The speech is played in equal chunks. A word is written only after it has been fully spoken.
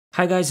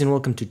Hi guys and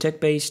welcome to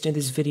TechBased. In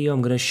this video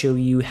I'm going to show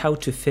you how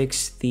to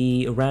fix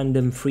the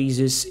random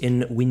freezes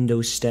in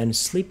Windows 10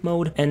 sleep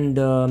mode, and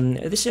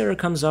this error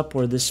comes up,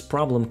 or this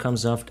problem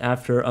comes up,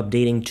 after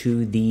updating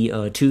to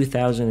the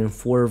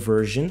 2004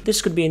 version.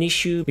 This could be an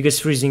issue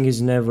because freezing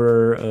is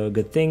never a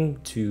good thing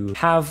to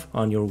have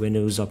on your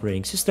Windows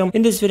operating system.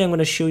 In this video I'm going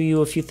to show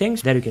you a few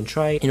things that you can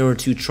try in order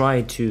to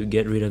try to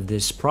get rid of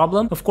this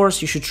problem. Of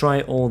course, you should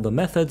try all the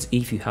methods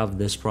if you have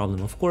this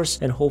problem, of course,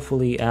 and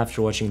hopefully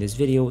after watching this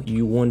video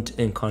you won't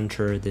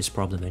encounter this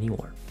problem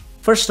anymore.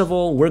 First of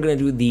all, we're going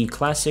to do the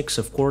classics.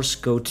 Of course,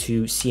 go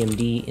to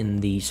CMD in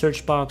the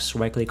search box,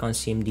 right click on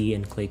CMD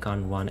and click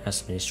on Run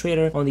as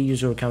Administrator. On the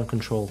user account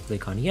control,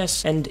 click on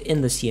Yes, and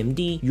in the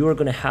CMD you're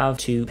going to have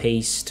to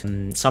paste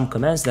some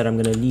commands that I'm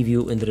going to leave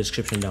you in the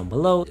description down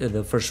below.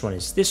 The first one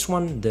is this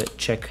one, the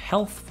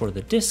CheckHealth for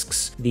the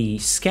disks, the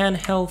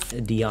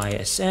ScanHealth,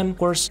 dism. Of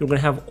course, you're going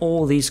to have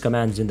all these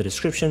commands in the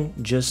description.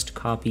 Just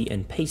copy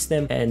and paste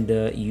them and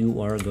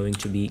you are going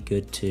to be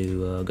good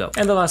to go.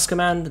 And the last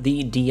command,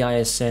 the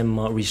dism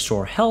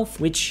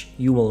RestoreHealth, which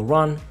you will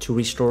run to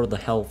restore the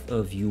health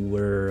of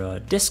your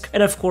disk.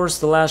 And of course,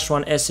 the last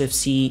one,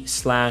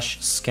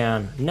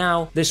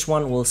 sfc/scannow. This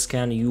one will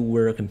scan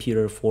your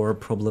computer for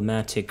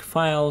problematic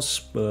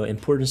files,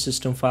 important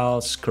system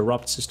files,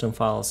 corrupt system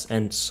files,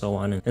 and so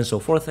on and so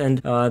forth.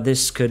 And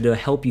this could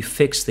help you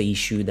fix the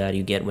issue that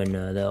you get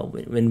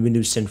when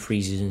Windows 10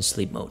 freezes in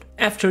sleep mode.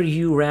 After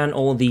you ran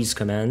all these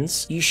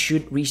commands, you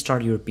should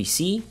restart your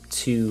PC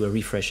to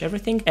refresh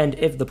everything. And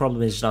if the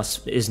problem is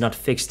not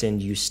fixed and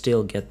you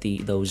still get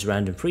those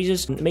random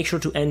freezes, make sure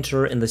to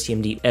enter in the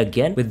CMD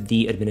again with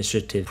the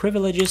administrative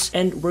privileges,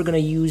 and we're gonna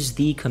use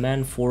the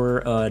command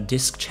for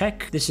disk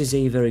check. This is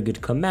a very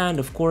good command,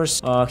 of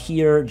course.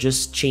 Here,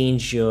 just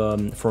change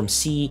from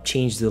C,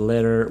 change the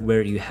letter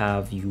where you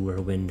have your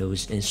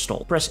Windows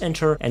installed. Press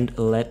enter and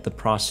let the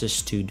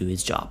process to do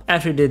its job.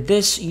 After you did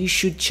this, you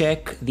should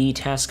check the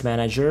task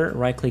manager.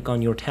 Right click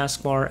on your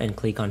taskbar and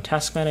click on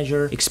task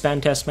manager,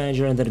 expand task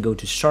manager, and then go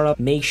to startup.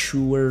 Make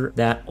sure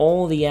that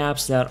all the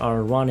apps that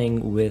are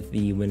running with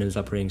the Windows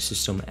operating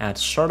system at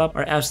startup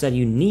are apps that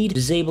you need.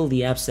 Disable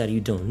the apps that you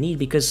don't need,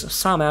 because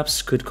some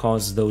apps could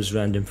cause those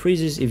random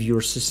freezes if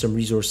your system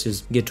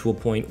resources get to a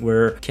point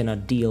where it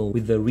cannot deal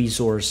with the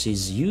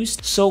resources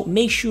used. So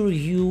make sure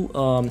you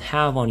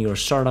have on your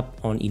startup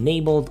on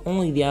enabled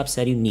only the apps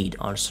that you need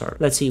on startup.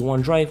 Let's say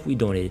OneDrive, we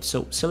don't need it,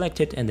 so select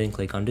it and then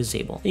click on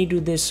disable. Then you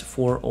do this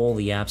for all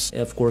the apps.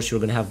 Of course, you're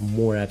gonna have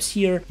more apps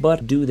here,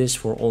 but do this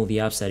for all the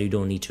apps that you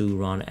don't need to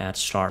run at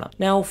startup.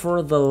 Now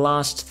for the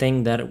last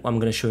thing that I'm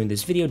going to show in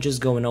this video,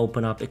 just go and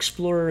open up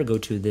Explorer, go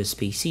to this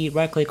PC,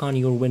 right click on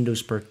your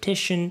Windows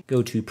partition,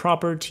 go to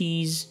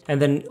Properties,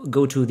 and then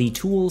go to the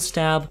Tools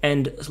tab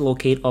and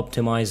locate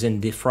Optimize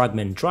and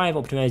Defragment Drive.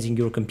 Optimizing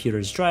your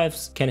computer's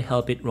drives can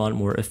help it run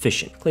more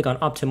efficient. Click on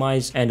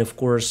Optimize, and of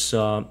course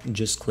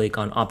just click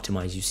on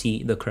Optimize. You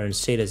see the current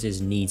status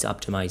is needs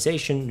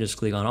optimization. Just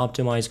click on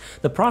Optimize.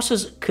 The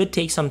process could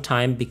take some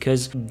time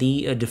because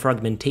the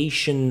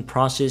defragmentation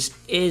process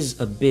is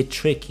a bit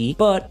tricky,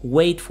 but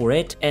wait for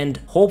it, and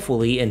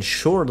hopefully and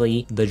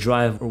surely the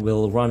drive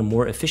will run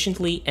more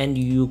efficiently, and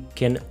you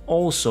can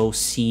also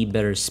see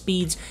better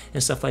speeds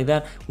and stuff like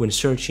that when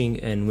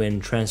searching and when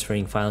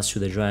transferring files to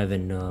the drive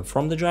and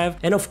from the drive.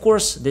 And of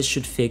course, this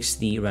should fix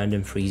the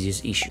random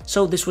freezes issue.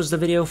 So this was the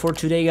video for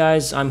today,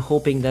 guys. I'm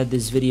hoping that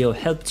this video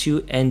helped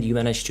you and you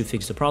managed to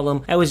fix the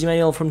problem. I was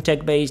Emmanuel from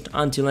TechBased.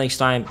 Until next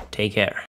time, take care.